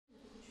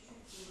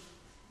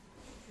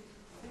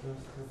PD-137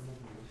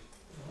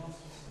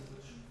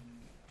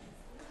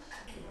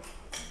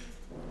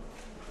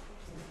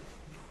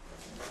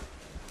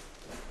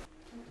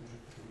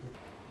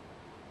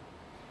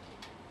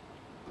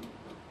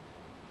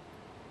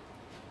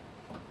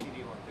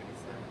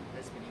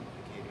 has been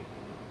implicated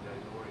in the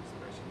lower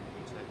expression of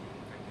HIV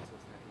infected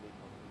sustainably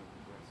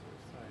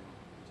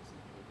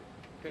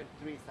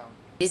confirmed.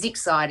 It is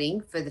exciting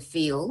for the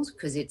field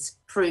because it's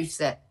proof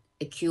that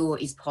a cure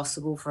is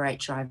possible for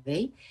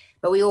HIV,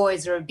 but we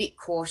always are a bit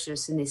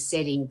cautious in this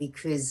setting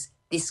because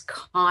this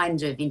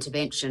kind of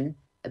intervention,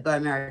 a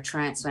bone marrow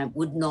transplant,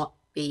 would not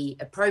be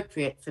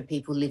appropriate for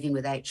people living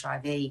with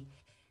HIV.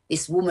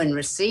 This woman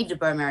received a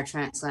bone marrow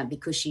transplant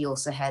because she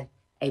also had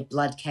a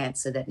blood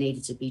cancer that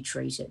needed to be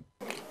treated.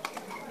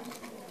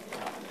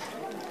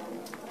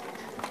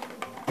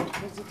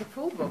 Is it the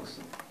full box?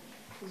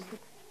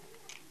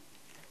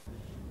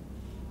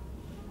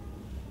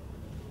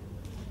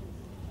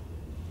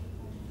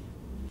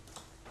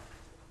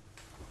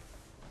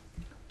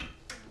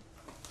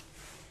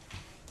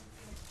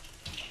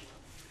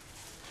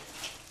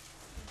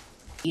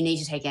 You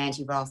need to take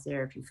antiviral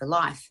therapy for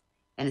life.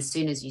 And as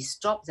soon as you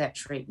stop that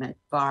treatment,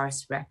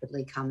 virus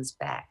rapidly comes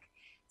back.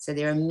 So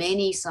there are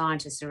many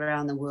scientists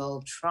around the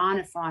world trying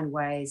to find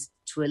ways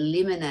to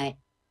eliminate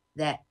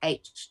that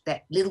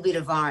little bit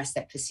of virus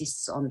that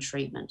persists on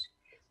treatment.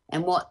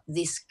 And what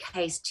this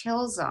case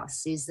tells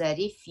us is that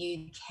if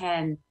you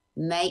can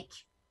make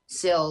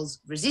cells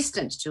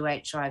resistant to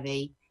HIV,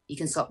 you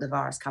can stop the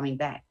virus coming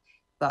back.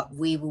 But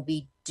we will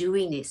be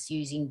doing this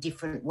using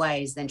different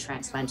ways than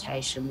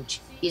transplantation,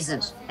 which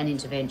isn't an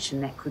intervention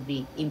that could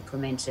be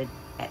implemented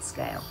at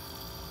scale.